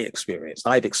I've experienced.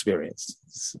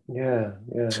 Yeah.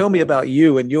 Tell me about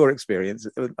you and your experience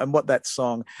and what that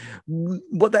song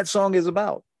is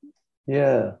about.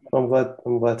 Yeah, I'm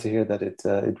glad to hear that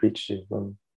it reached you.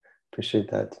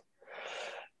 Appreciate that.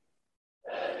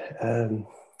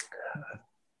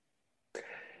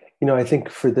 I think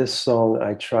for this song,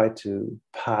 I try to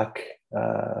pack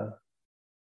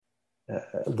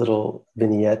little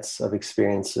vignettes of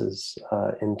experiences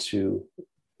into.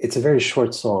 It's a very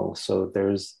short song, so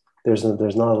there's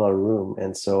not a lot of room,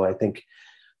 and so I think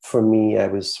for me, I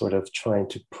was sort of trying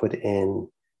to put in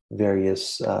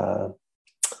various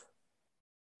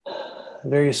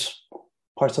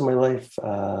parts of my life,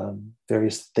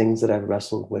 various things that I've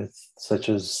wrestled with, such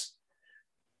as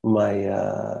my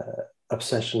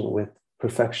obsession with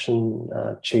perfection,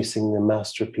 chasing the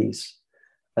masterpiece.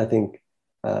 I think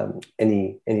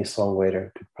any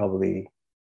songwriter could probably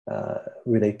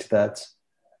relate to that.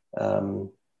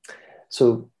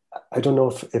 So I don't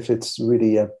know if it's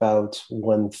really about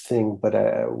one thing, but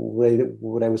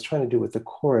what I was trying to do with the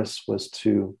chorus was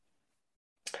to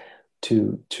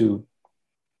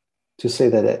say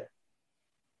that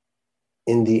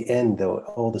in the end, though,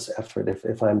 all this effort,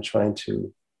 if I'm trying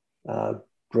to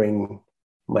bring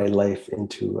my life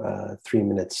into a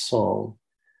 3-minute song,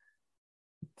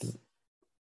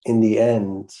 in the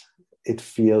end, it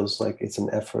feels like it's an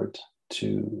effort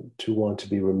to want to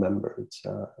be remembered,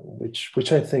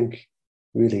 which I think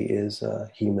really is a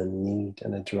human need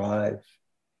and a drive.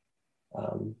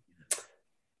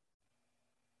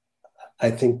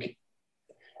 I think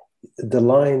the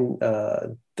line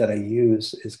that I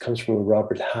use comes from a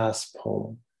Robert Hass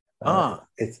poem.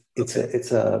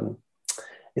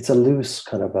 It's a loose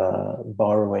kind of a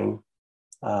borrowing,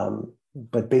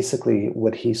 but basically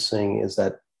what he's saying is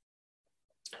that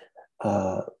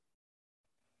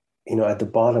at the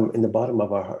bottom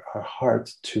of our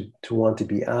heart, to want to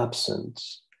be absent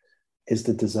is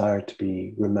the desire to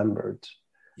be remembered.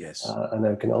 Yes, and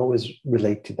I can always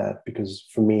relate to that because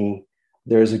for me,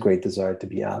 there is a great desire to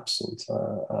be absent.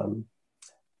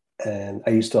 And I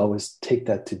used to always take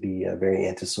that to be a very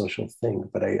antisocial thing,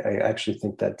 but I actually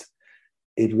think that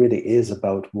it really is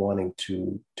about wanting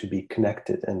to be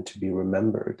connected and to be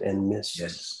remembered and missed.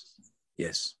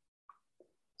 Yes.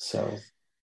 So,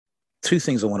 two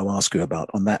things I want to ask you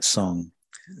about on that song.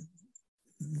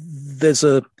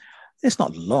 It's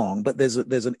not long, but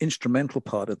there's an instrumental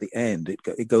part at the end.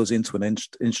 It goes into an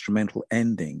instrumental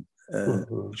ending.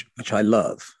 Which I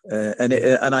love,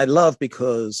 and I love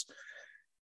because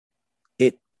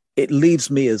it leaves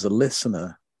me as a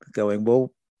listener going,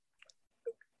 well,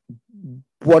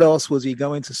 what else was he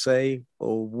going to say,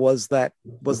 or was that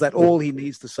all he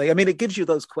needs to say? I mean, it gives you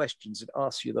those questions. It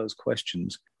asks you those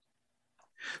questions.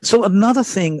 So another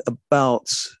thing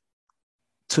about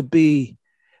To Be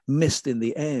Missed in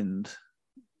the End,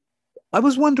 I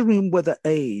was wondering whether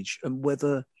age and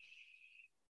whether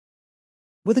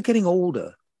getting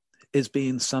older is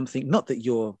being something, not that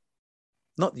you're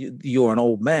an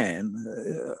old man,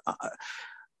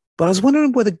 but I was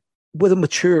wondering whether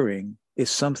maturing is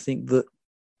something that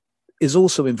is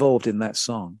also involved in that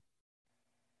song.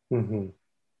 Mm-hmm.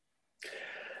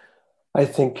 I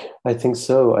think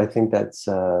so. I think that's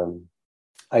I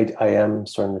am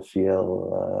starting to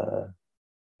feel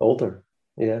older.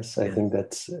 Yes, I think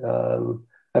that's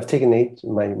I've taken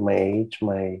my age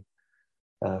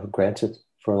granted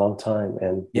for a long time,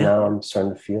 and now I'm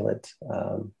starting to feel it.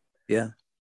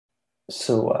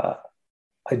 So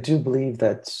I do believe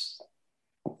that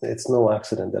it's no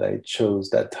accident that I chose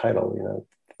that title.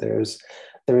 There is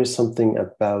something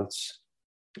about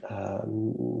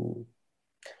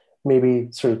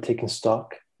maybe sort of taking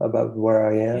stock about where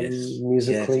I am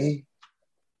musically,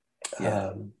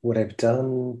 what I've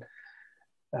done,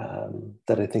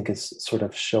 that I think is sort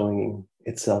of showing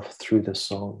itself through the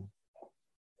song.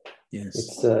 Yes,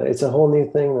 it's a whole new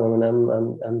thing. I mean,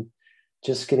 I'm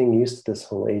just getting used to this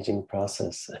whole aging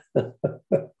process.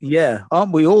 Yeah,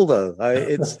 aren't we all though?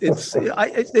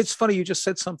 It's funny. You just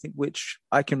said something which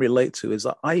I can relate to. Is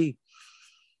that I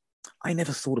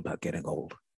never thought about getting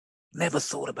old. Never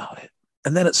thought about it.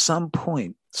 And then at some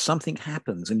point, something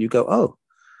happens, and you go, "Oh,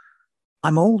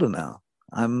 I'm older now.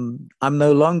 I'm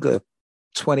no longer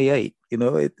 28." You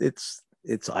know, it's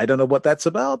I don't know what that's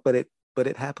about, but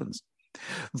it happens.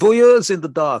 Voyeurs in the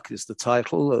Dark is the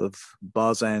title of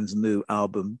Barzan's new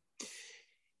album.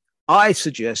 I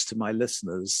suggest to my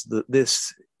listeners that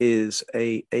this is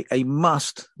a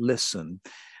must listen.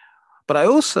 But I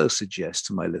also suggest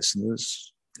to my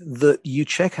listeners that you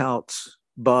check out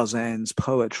Barzan's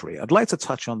poetry. I'd like to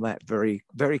touch on that very,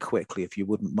 very quickly, if you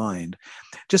wouldn't mind.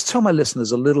 Just tell my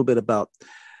listeners a little bit about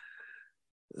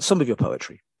some of your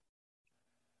poetry.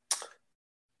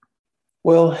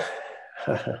 Well,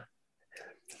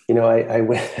 I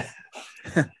went.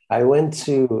 I went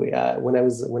to when I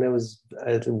was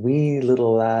a wee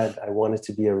little lad. I wanted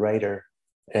to be a writer,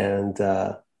 and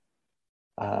I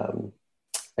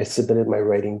submitted my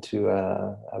writing to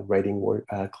a writing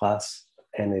class,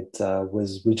 and it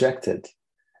was rejected.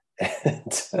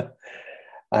 And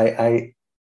I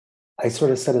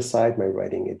sort of set aside my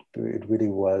writing. It really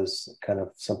was kind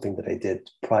of something that I did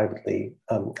privately.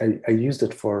 I used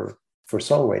it for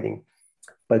songwriting,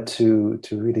 but to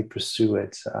really pursue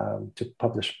it, to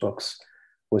publish books,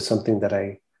 was something that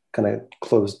I kind of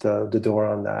closed the door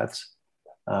on that.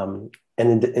 And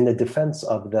in the defense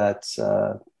of that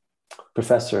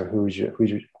professor who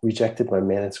rejected my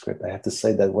manuscript, I have to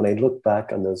say that when I look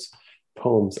back on those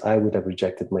poems, I would have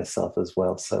rejected myself as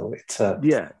well. So it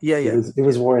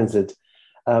was warranted.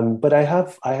 But I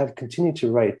have continued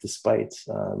to write despite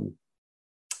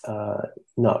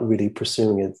not really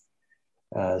pursuing it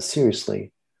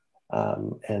seriously.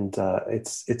 And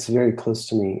it's very close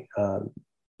to me.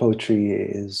 Poetry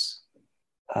is,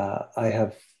 I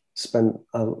have spent,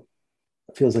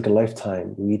 feels like a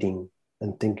lifetime reading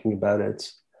and thinking about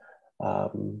it.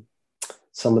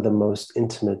 Some of the most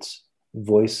intimate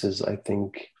voices, I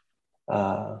think,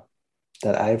 that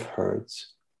I've heard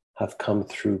have come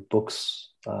through books,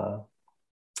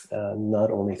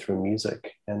 not only through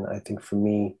music. And I think for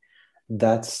me,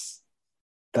 that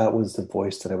was the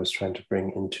voice that I was trying to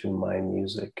bring into my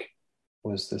music,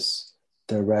 was this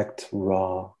direct,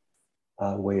 raw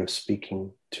way of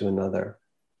speaking to another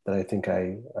that I think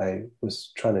I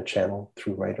was trying to channel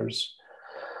through writers.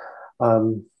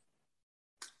 So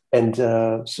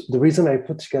the reason I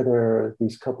put together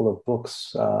these couple of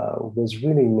books was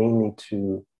really mainly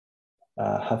to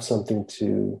have something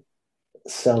to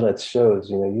sell at shows.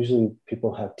 Usually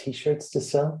people have T-shirts to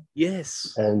sell.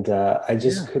 Yes. And I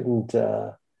just couldn't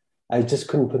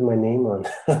put my name on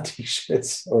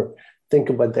T-shirts or think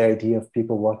about the idea of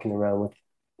people walking around with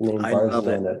the name Barzan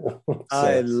on it.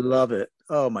 I love it.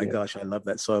 Oh my gosh, I love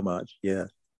that so much. Yeah.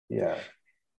 Yeah.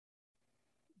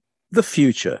 The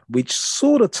future, we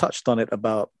sort of touched on it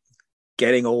about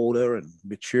getting older and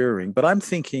maturing, but I'm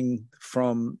thinking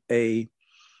from a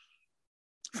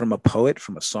poet,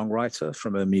 from a songwriter,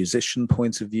 from a musician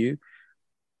point of view,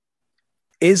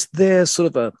 is there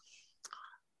sort of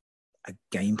a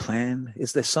game plan?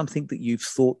 Is there something that you've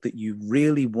thought that you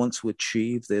really want to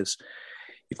achieve?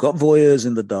 You've got Voyeurs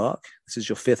in the Dark. This is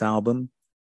your 5th album.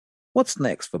 What's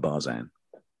next for Barzan?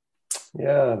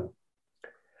 Yeah.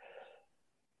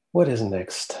 What is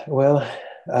next? Well,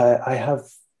 I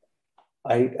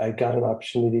got an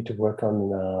opportunity to work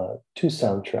on 2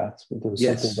 soundtracks. There was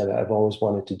something that I've always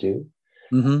wanted to do.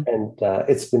 Mm-hmm. And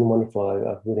it's been wonderful.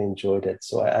 I've really enjoyed it.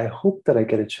 So I hope that I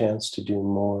get a chance to do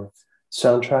more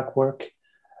soundtrack work.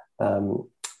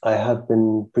 I have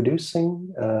been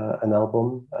producing an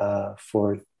album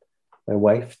for my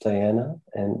wife, Diana,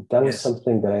 and that was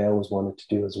something that I always wanted to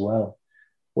do as well,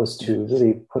 was to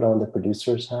really put on the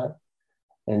producer's hat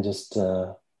and just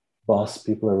boss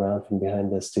people around from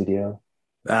behind the studio.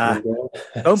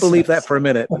 Don't believe that for a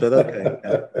minute, but okay.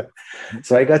 Yeah.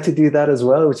 So I got to do that as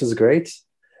well, which is great.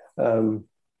 So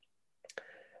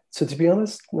to be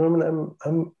honest, Norman,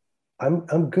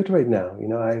 I'm good right now.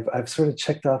 I've sort of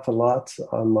checked off a lot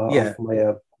on my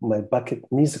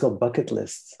musical bucket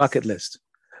list. Bucket list.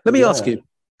 Let me ask you.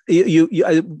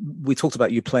 We talked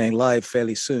about you playing live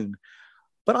fairly soon,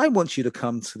 but I want you to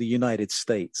come to the United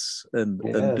States and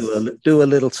do a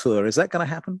little tour. Is that going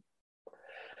to happen?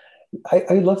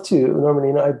 I'd love to,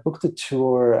 Norman. I booked a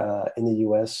tour in the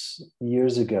US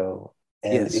years ago,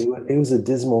 and it was a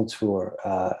dismal tour.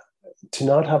 To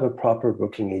not have a proper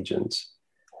booking agent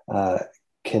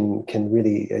can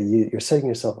really you're setting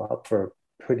yourself up for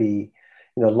pretty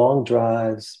long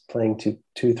drives, playing to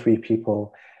 2-3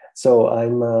 people. So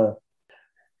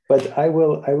but I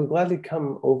will gladly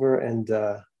come over and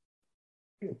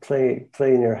play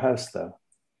in your house though.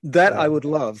 That I would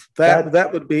love.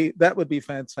 That would be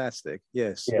fantastic.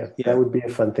 Yes. Yeah, that would be a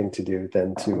fun thing to do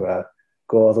than to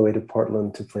go all the way to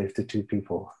Portland to play to two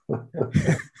people,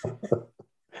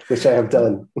 which I have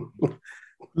done.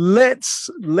 Let's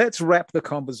wrap the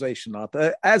conversation up.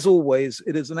 As always,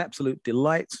 it is an absolute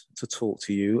delight to talk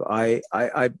to you. I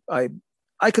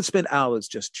could spend hours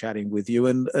just chatting with you,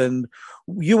 and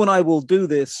you and I will do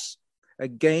this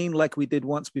again like we did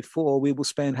once before. We will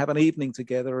have an evening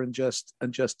together and just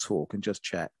talk and just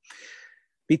chat.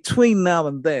 Between now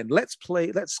and then, let's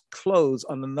close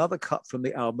on another cut from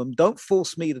the album. Don't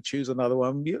force me to choose another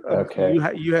one. Okay.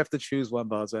 You have to choose one,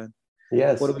 Barzan.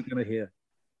 Yes. What are we going to hear?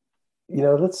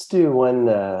 Let's do one.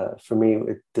 For me,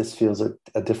 this feels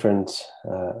a different,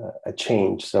 a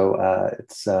change. So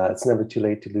it's never too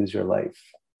late to lose your life.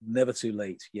 Never too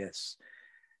late. Yes.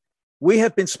 We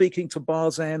have been speaking to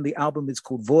Barzan. The album is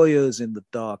called Voyeurs in the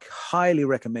Dark. Highly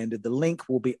recommended. The link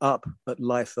will be up at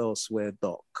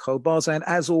lifeelsewhere.co. Barzan,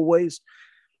 as always,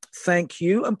 thank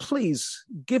you. And please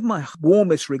give my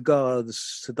warmest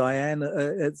regards to Diane.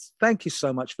 Thank you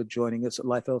so much for joining us at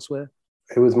Life Elsewhere.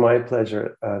 It was my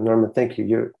pleasure, Norman. Thank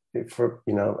you.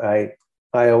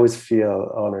 I always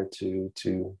feel honored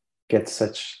to get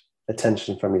such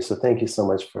attention from you. So thank you so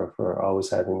much for always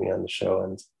having me on the show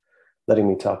and letting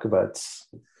me talk about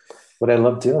what I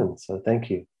love doing. So thank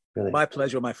you. Really. My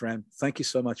pleasure, my friend. Thank you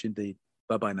so much indeed.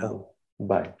 Bye-bye now.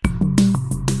 Bye.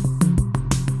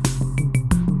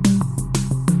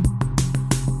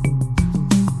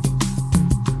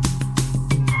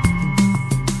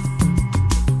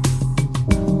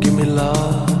 Give me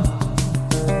love,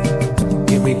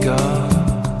 give me God.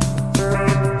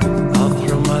 I'll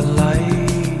throw my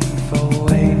life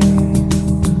away.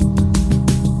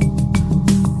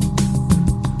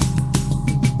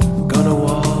 Gonna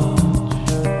watch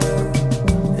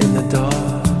in the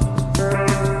dark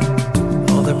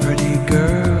all the pretty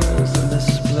girls on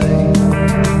display.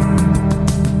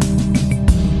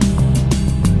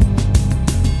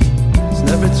 It's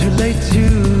never too late to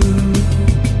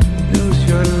lose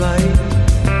your life.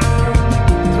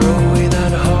 Throw away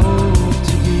that hope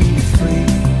to be free.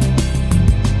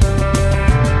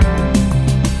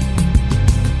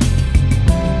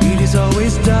 Beauty's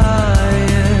always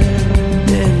dying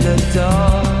in the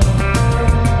dark.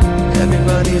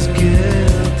 Everybody's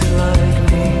guilty like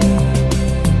me.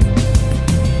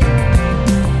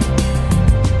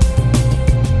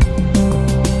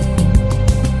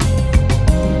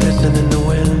 Listen in the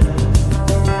wind.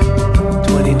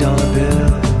 $20 bill.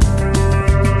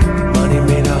 Money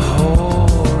made a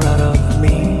whore out of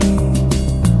me.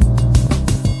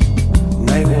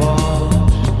 Night watch,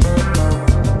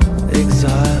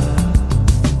 exile.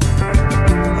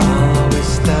 I'll always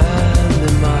stand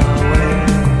in my way.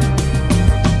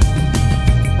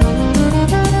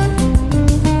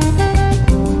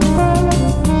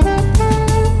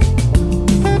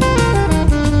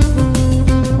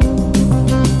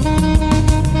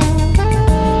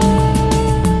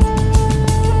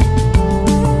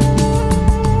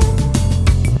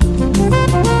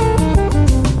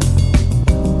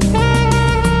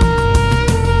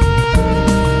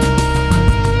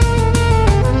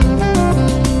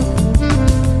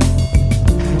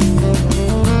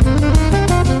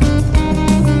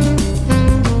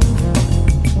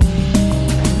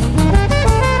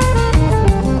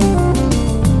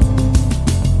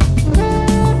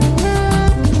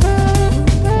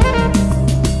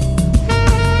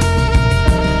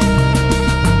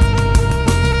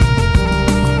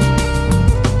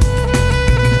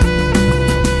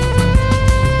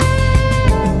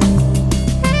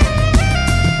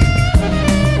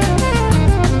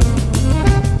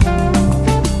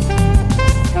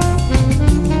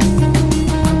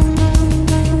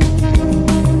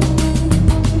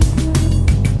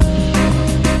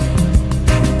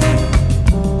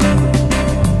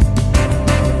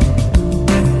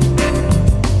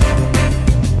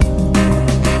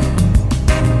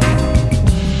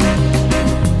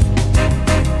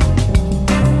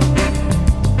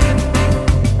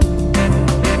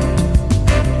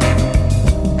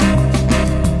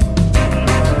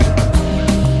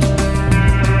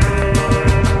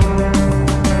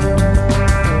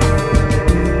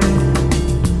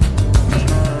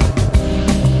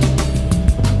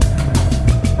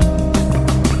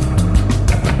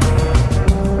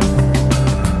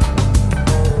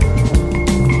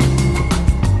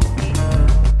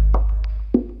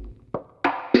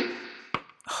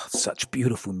 Such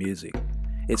beautiful music.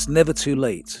 It's never too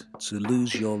late to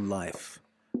lose your life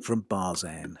from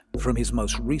Barzan, from his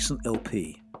most recent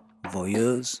LP,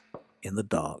 Voyeurs in the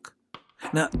Dark.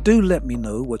 Now, do let me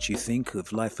know what you think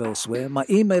of Life Elsewhere. My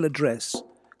email address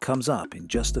comes up in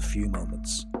just a few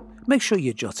moments. Make sure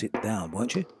you jot it down,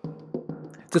 won't you?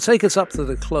 To take us up to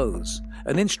the close,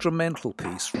 an instrumental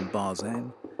piece from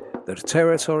Barzan, The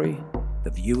Territory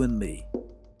of You and Me.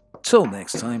 Till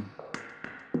next time,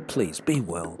 please be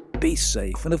well, be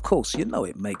safe, and of course, you know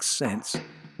it makes sense.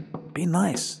 Be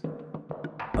nice.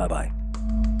 Bye-bye.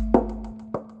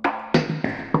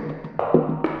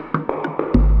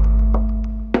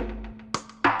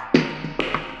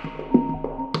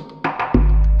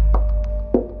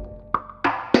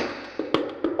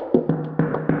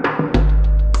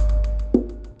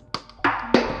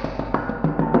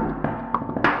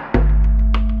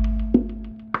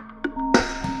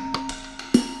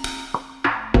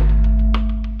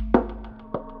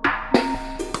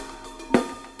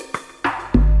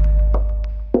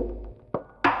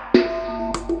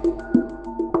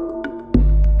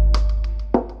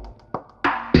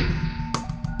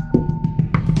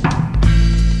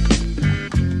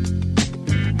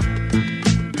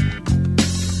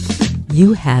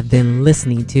 You have been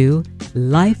listening to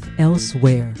Life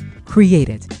Elsewhere,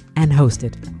 created and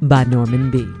hosted by Norman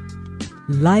B.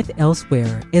 Life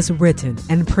Elsewhere is written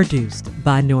and produced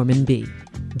by Norman B.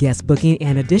 Guest booking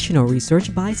and additional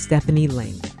research by Stephanie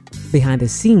Lane. Behind the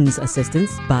scenes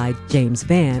assistance by James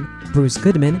Vann, Bruce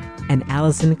Goodman, and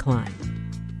Allison Klein.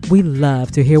 We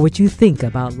love to hear what you think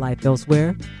about Life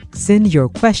Elsewhere. Send your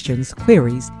questions,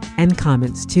 queries, and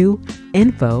comments to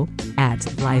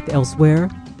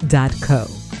info@lifeelsewhere.co.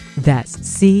 That's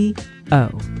C-O.